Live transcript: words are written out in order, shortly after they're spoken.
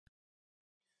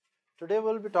Today we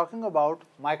will be talking about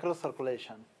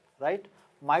microcirculation, right?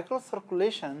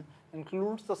 Microcirculation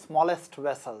includes the smallest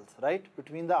vessels, right,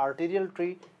 between the arterial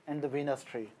tree and the venous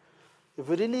tree. If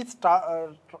we really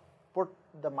put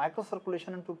the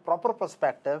microcirculation into proper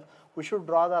perspective, we should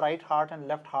draw the right heart and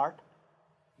left heart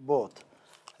both.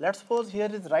 Let's suppose here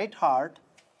is right heart,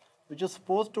 which is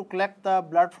supposed to collect the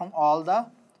blood from all the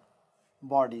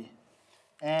body,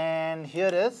 and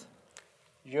here is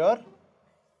your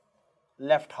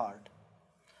left heart.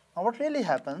 Now what really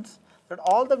happens that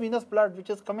all the venous blood which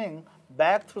is coming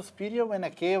back through superior vena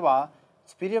cava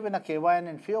and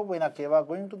inferior vena cava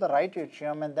going to the right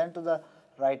atrium and then to the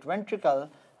right ventricle,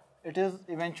 it is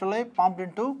eventually pumped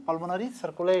into pulmonary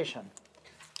circulation.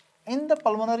 In the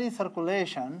pulmonary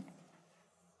circulation,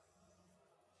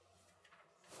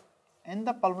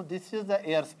 this is the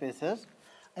air spaces.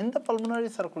 In the pulmonary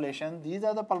circulation, these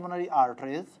are the pulmonary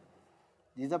arteries.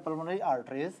 These are pulmonary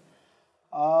arteries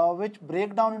which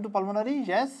break down into pulmonary,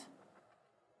 yes,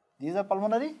 these are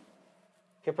pulmonary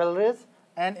capillaries,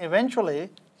 and eventually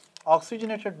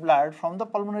oxygenated blood from the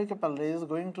pulmonary capillaries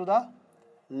going to the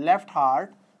left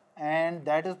heart, and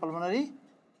that is pulmonary,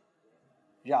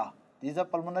 these are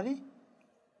pulmonary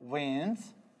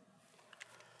veins.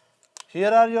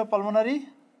 Here are your pulmonary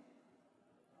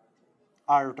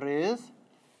arteries,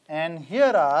 and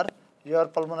here are your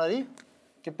pulmonary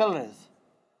capillaries.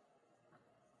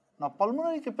 Now,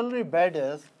 pulmonary capillary bed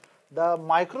is the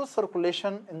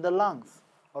microcirculation in the lungs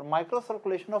or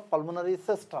microcirculation of pulmonary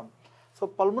system. So,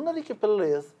 pulmonary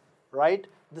capillaries, right,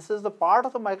 this is the part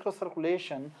of the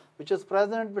microcirculation which is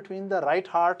present between the right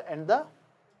heart and the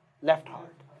left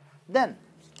heart. Then,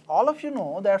 all of you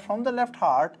know that from the left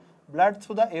heart, blood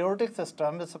through the aortic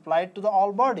system is supplied to the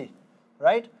all body,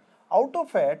 right? Out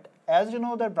of it, as you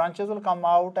know, that branches will come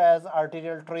out as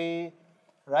arterial tree,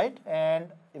 right,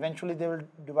 and eventually they will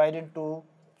divide into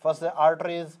first the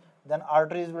arteries, then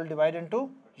arteries will divide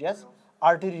into, yes,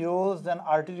 arterioles, then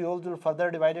arterioles will further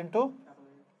divide into,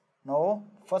 no,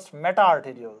 first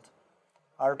meta-arterioles,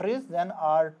 arteries, then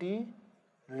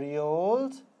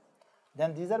arterioles,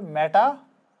 then these are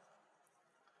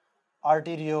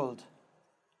meta-arterioles,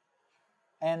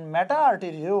 and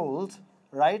meta-arterioles,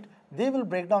 right, they will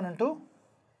break down into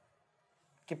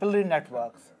capillary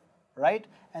networks, right,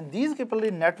 and these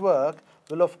capillary network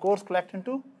will of course collect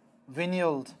into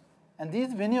venules, and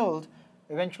these venules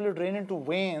eventually drain into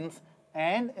veins,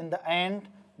 and in the end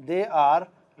they are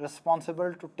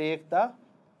responsible to take the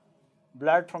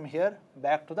blood from here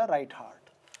back to the right heart.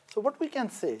 So what we can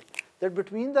say that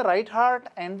between the right heart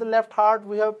and the left heart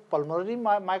we have pulmonary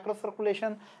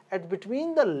microcirculation, and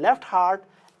between the left heart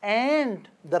and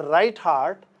the right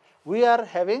heart we are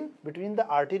having, between the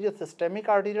systemic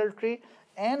arterial tree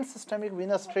and systemic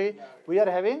venous tree, we are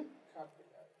having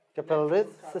capillaries,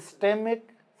 systemic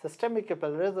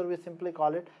capillaries, or we simply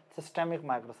call it systemic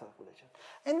microcirculation.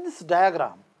 In this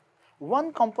diagram,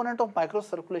 one component of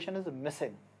microcirculation is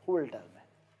missing. Who will tell me?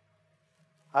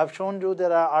 I have shown you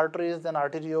there are arteries, then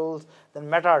arterioles, then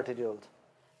meta-arterioles.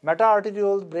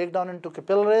 Meta-arterioles break down into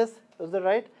capillaries, is that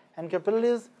right? And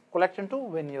capillaries collect into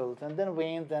venules, and then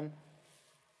veins, and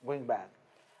going back.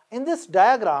 In this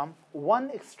diagram,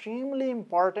 one extremely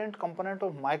important component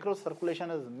of microcirculation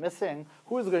is missing.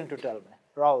 Who is going to tell me?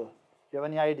 Rahul, do you have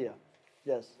any idea?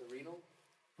 Yes? The renal?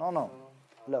 No.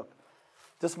 Look,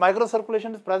 this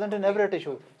microcirculation is present in every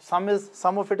tissue. Some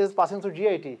of it is passing through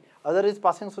GIT, other is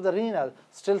passing through the renal,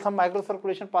 still some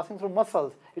microcirculation passing through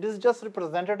muscles. It is just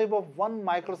representative of one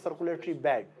microcirculatory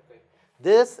bed.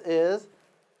 This is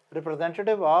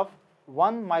representative of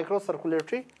one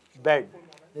microcirculatory bed.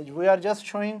 We are just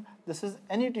showing this is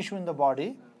any tissue in the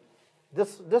body.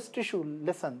 This tissue,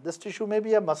 listen, this tissue may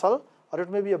be a muscle, or it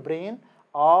may be a brain,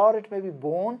 or it may be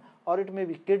bone, or it may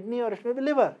be kidney, or it may be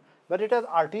liver, but it has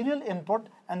arterial input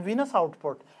and venous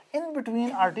output. In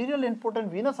between arterial input and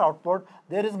venous output,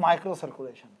 there is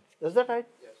microcirculation. Is that right?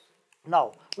 Yes.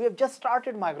 Now, we have just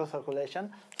started microcirculation,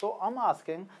 so I'm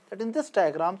asking that in this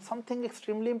diagram, something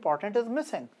extremely important is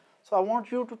missing. So I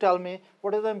want you to tell me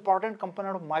what is the important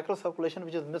component of microcirculation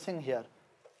which is missing here.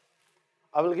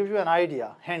 I will give you an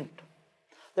idea, hint,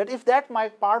 that if that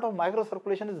part of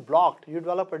microcirculation is blocked, you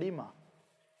develop edema.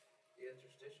 The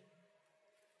interstitium?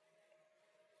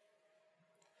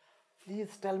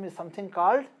 Please tell me something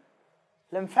called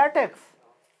lymphatics.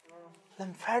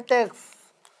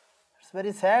 Lymphatics. It's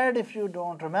very sad if you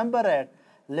don't remember it.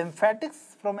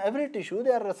 Lymphatics from every tissue,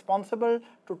 they are responsible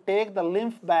to take the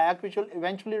lymph back, which will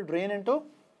eventually drain into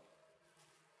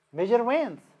major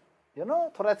veins. You know,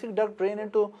 thoracic duct drain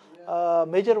into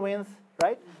major veins,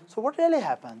 right? So what really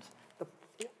happens?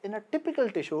 In a typical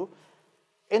tissue,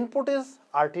 input is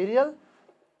arterial,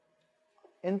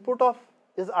 input of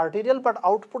is arterial, but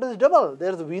output is double.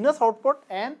 There is venous output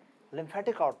and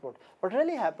lymphatic output. What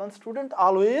really happens, students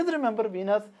always remember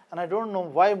venous, and I don't know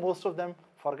why most of them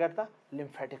forget the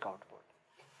lymphatic output.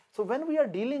 So when we are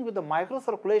dealing with the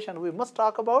microcirculation, we must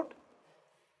talk about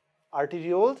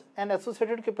arterioles and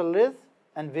associated capillaries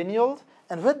and venules,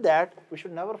 and with that we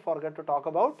should never forget to talk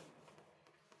about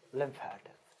lymphatics.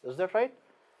 Is that right?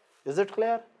 Is it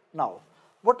clear? Now,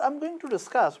 what I'm going to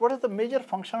discuss, what is the major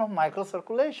function of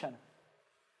microcirculation?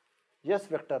 Yes,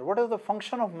 Victor, what is the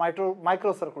function of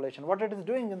microcirculation? What it is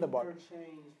doing in the body?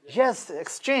 Yes,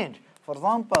 exchange. For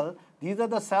example, these are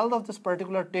the cells of this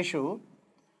particular tissue,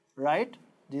 right?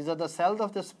 These are the cells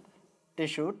of this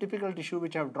tissue, typical tissue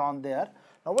which I have drawn there.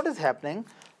 Now what is happening,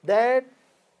 that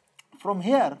from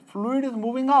here fluid is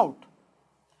moving out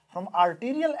from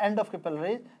arterial end of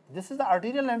capillary. This is the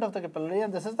arterial end of the capillary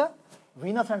and this is the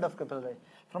venous end of capillary.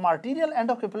 From arterial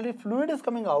end of capillary, fluid is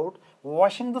coming out,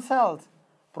 washing the cells,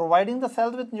 providing the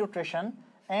cells with nutrition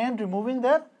and removing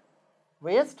their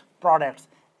waste products.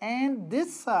 And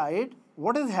this side,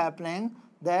 what is happening,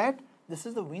 that this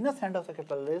is the venous end of the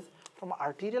capillaries. From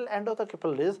arterial end of the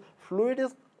capillaries, fluid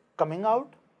is coming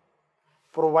out,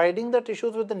 providing the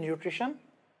tissues with the nutrition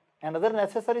and other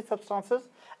necessary substances,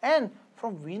 and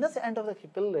from venous end of the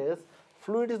capillaries,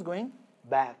 fluid is going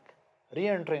back,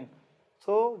 re-entering.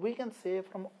 So we can say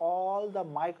from all the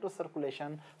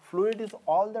microcirculation, fluid is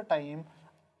all the time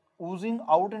oozing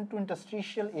out into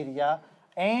interstitial area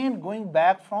and going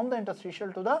back from the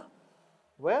interstitial to the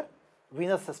where?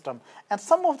 Venous system. And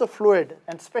some of the fluid,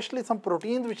 and especially some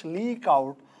proteins which leak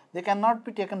out, they cannot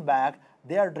be taken back.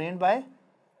 They are drained by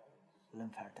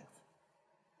lymphatics.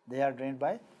 They are drained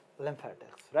by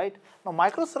lymphatics, right? Now,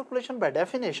 microcirculation by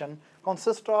definition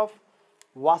consists of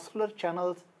vascular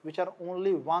channels which are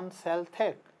only one cell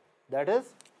thick. That is,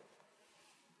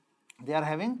 they are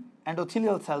having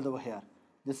endothelial cells over here.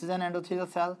 This is an endothelial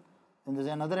cell, and there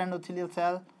is another endothelial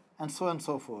cell, and so on and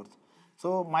so forth.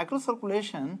 So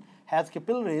microcirculation has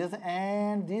capillaries,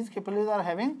 and these capillaries are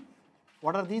having,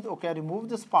 what are these? Okay, I remove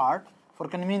this part for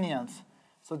convenience.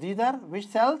 So these are which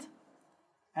cells?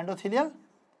 Endothelial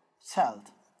cells.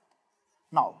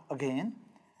 Now again,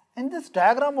 in this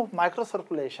diagram of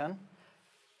microcirculation,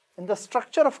 in the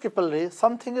structure of capillary,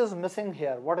 something is missing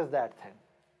here. What is that thing?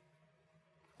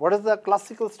 What is the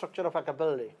classical structure of a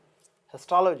capillary?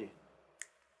 Histology.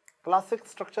 Classic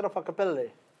structure of a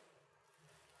capillary.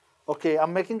 Okay,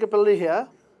 I'm making capillary here.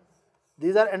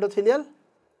 These are endothelial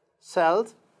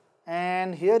cells,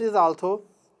 and here is also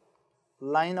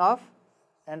line of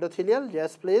endothelial,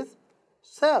 yes please,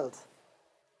 cells.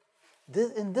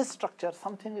 In this structure,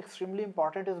 something extremely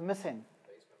important is missing.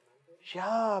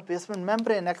 Yeah, basement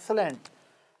membrane, excellent.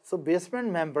 So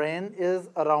basement membrane is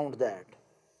around that.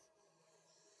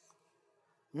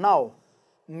 Now,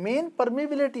 main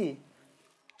permeability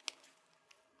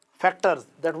factors,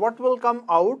 that what will come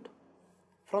out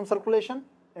from circulation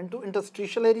into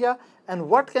interstitial area and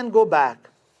what can go back.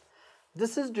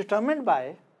 This is determined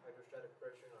by,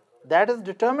 that is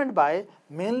determined by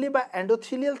mainly by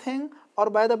endothelial thing or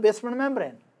by the basement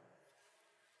membrane.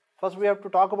 First we have to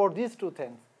talk about these two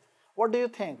things. What do you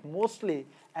think? Mostly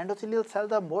endothelial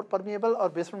cells are more permeable or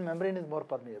basement membrane is more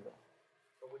permeable?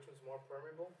 So which one's more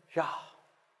permeable? Yeah.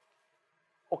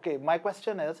 Okay, my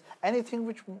question is, anything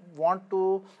which want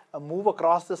to move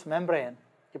across this membrane,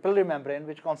 capillary membrane,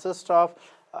 which consists of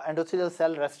endothelial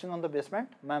cell resting on the basement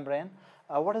membrane,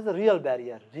 what is the real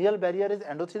barrier? Real barrier is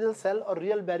endothelial cell or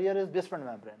real barrier is basement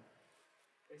membrane?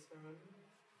 Basement membrane?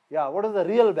 Yeah, what is the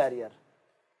real barrier?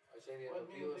 I say the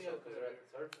endothelial cell because they're at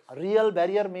the surface. Real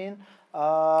barrier mean,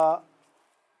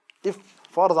 if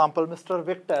for example, Mr.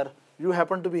 Victor, you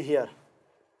happen to be here,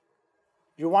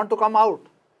 you want to come out,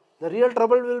 the real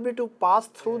trouble will be to pass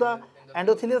through the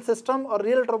endothelial system or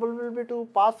real trouble will be to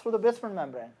pass through the basement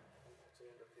membrane?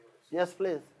 Yes,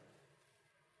 please.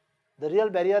 The real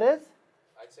barrier is?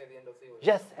 I'd say the endothelial.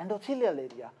 Yes, endothelial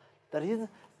area. The reason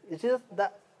it is the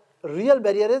real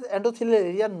barrier is endothelial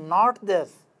area, not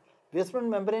this. Basement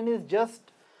membrane is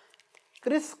just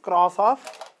crisscross of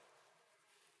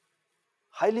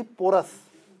highly porous.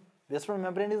 Basement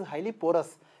membrane is highly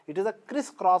porous. It is a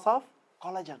crisscross of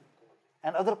collagen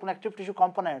and other connective tissue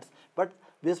components. But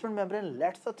basement membrane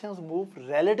lets the things move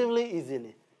relatively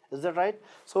easily. Is that right?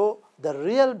 So the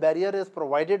real barrier is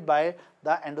provided by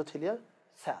the endothelial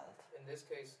cells. In this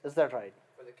case, Is that right?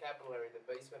 for the capillary, the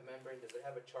basement membrane, does it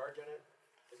have a charge on it?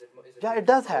 Yeah, it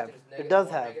does have. It does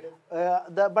more have.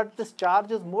 negative? But this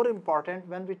charge is more important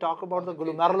when we talk about the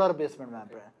glomerular basement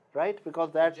membrane, right?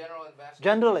 Because that General and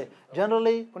vascular.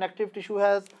 generally connective tissue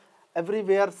has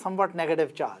everywhere somewhat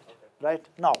negative charge, right?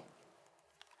 Now,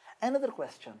 Another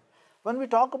question. When we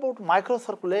talk about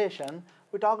microcirculation,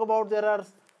 we talk about there are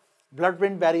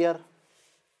blood-brain barrier,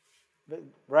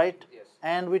 right? Yes.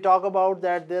 And we talk about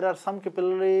that there are some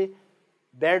capillary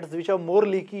beds which are more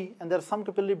leaky, and there are some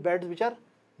capillary beds which are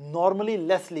normally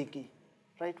less leaky,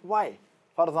 right? Why?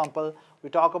 For example, we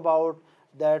talk about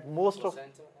that most of,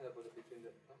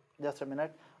 just a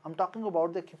minute, I'm talking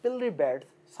about the capillary beds.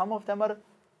 Some of them are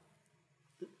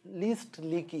least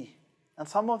leaky, and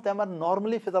some of them are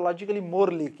normally physiologically more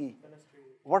leaky.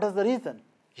 What is the reason?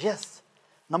 Yes,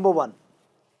 number one,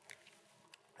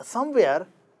 somewhere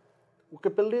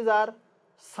capillaries are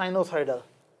sinusoidal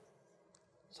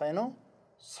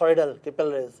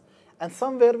capillaries, and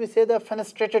somewhere we say they are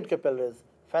fenestrated capillaries.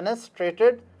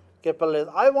 Fenestrated capillaries.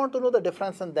 I want to know the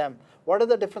difference in them. What is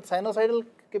the difference? Sinusoidal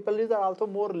capillaries are also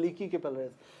more leaky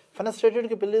capillaries. Fenestrated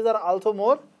capillaries are also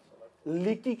more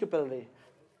leaky capillary.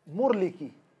 More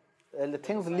leaky.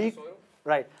 Things leak.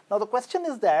 Right. Now the question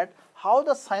is that how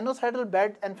the sinusoidal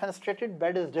bed and fenestrated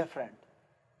bed is different.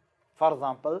 For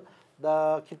example,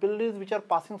 the capillaries which are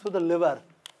passing through the liver,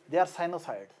 they are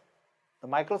sinusoids. The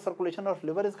microcirculation of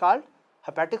liver is called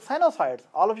hepatic sinusoids.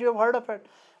 All of you have heard of it.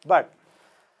 But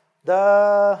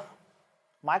the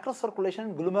microcirculation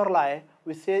in glomeruli,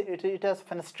 we say it has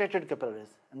fenestrated capillaries.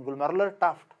 In glomerular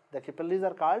tuft, the capillaries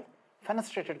are called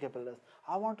fenestrated capillaries.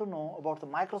 I want to know about the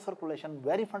microcirculation,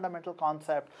 very fundamental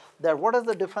concept, that what is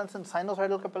the difference in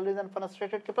sinusoidal capillaries and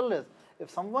fenestrated capillaries. If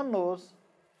someone knows,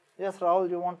 yes, Rahul,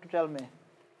 you want to tell me?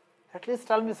 At least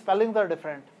tell me spellings are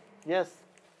different. Yes.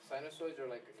 Sinusoids are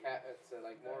like it's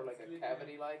like more like a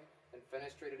cavity-like, and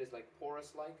fenestrated is like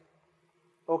porous-like.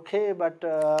 Okay, but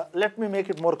let me make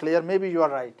it more clear. Maybe you are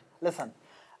right. Listen,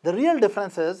 the real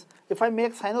difference is if I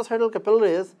make sinusoidal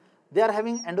capillaries, they are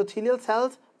having endothelial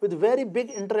cells with very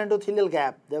big interendothelial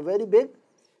gap. They are very big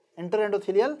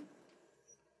interendothelial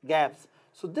gaps.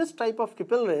 So this type of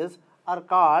capillaries are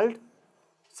called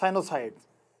sinusoids,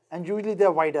 and usually they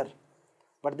are wider,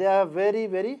 but they are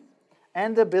very,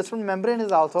 and the basement membrane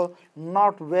is also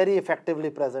not very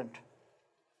effectively present.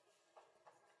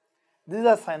 These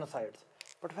are sinusoids.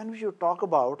 But when you talk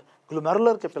about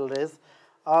glomerular capillaries,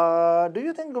 do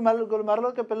you think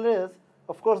glomerular capillaries,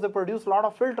 of course they produce a lot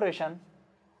of filtration,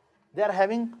 they are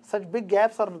having such big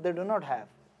gaps or they do not have?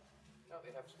 No,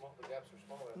 they have small, the gaps are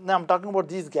smaller. No, I'm talking about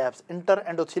these gaps,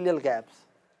 interendothelial gaps.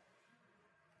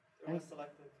 They're less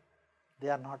selective. They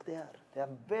are not there. They are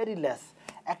very less.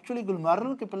 Actually,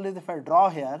 glomerular capillaries, if I draw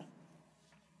here,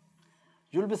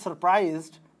 you will be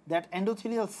surprised that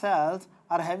endothelial cells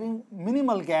are having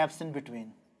minimal gaps in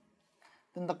between.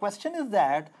 Then the question is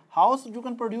that how you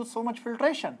can produce so much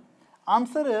filtration?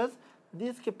 Answer is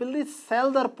these capillary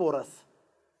cells are porous.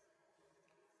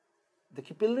 The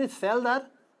capillary cells are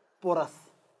porous,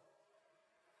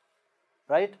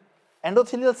 right?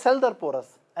 Endothelial cells are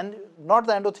porous, and not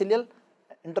the endothelial,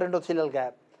 interendothelial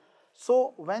gap.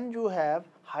 So when you have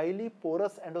highly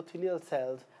porous endothelial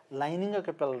cells lining a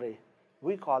capillary,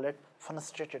 we call it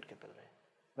fenestrated capillary.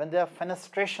 When there are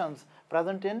fenestrations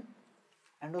present in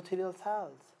endothelial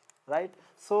cells, right?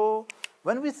 So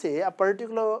when we say a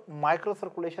particular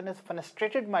microcirculation is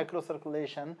fenestrated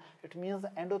microcirculation, it means the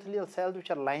endothelial cells which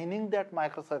are lining that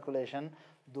microcirculation,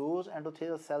 those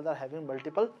endothelial cells are having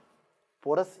multiple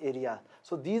porous areas.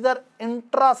 So these are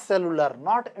intracellular,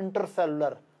 not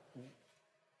intercellular.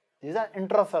 These are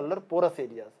intracellular porous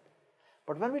areas.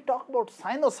 But when we talk about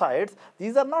sinusoids,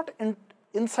 these are not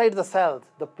inside the cells.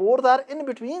 The pores are in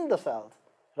between the cells,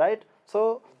 right?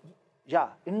 So yeah,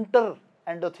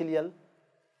 interendothelial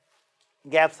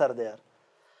gaps are there,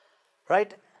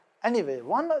 right? Anyway,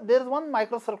 there is one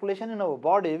microcirculation in our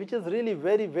body which is really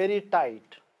very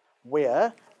tight,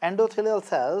 where endothelial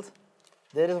cells,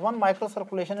 there is one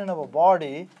microcirculation in our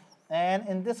body, and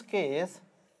in this case,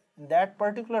 in that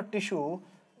particular tissue,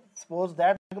 suppose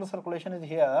that microcirculation is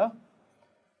here,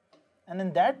 and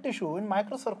in that tissue, in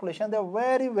microcirculation, they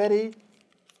are very,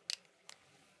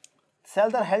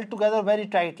 cells are held together very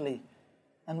tightly,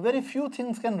 and very few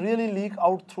things can really leak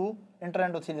out through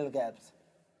interendothelial gaps.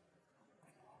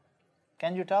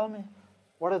 Can you tell me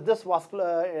what is this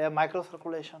vascular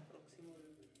microcirculation?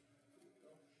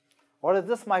 What is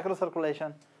this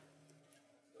microcirculation?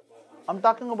 I'm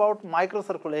talking about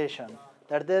microcirculation,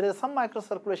 that there is some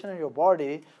microcirculation in your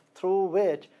body through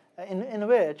which, in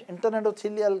which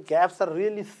interendothelial gaps are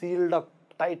really sealed up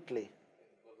tightly.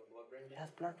 Yes,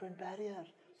 blood-brain barrier.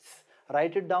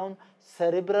 Write it down,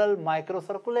 cerebral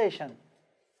microcirculation.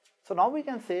 So now we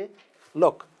can say,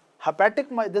 look, hepatic,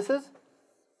 this is,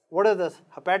 what is this?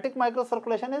 Hepatic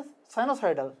microcirculation is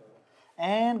sinusoidal,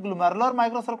 and glomerular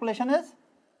microcirculation is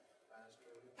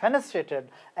fenestrated,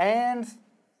 and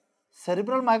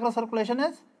Cerebral microcirculation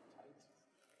is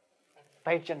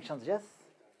tight junctions, yes,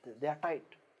 they are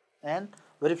tight, and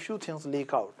very few things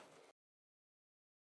leak out.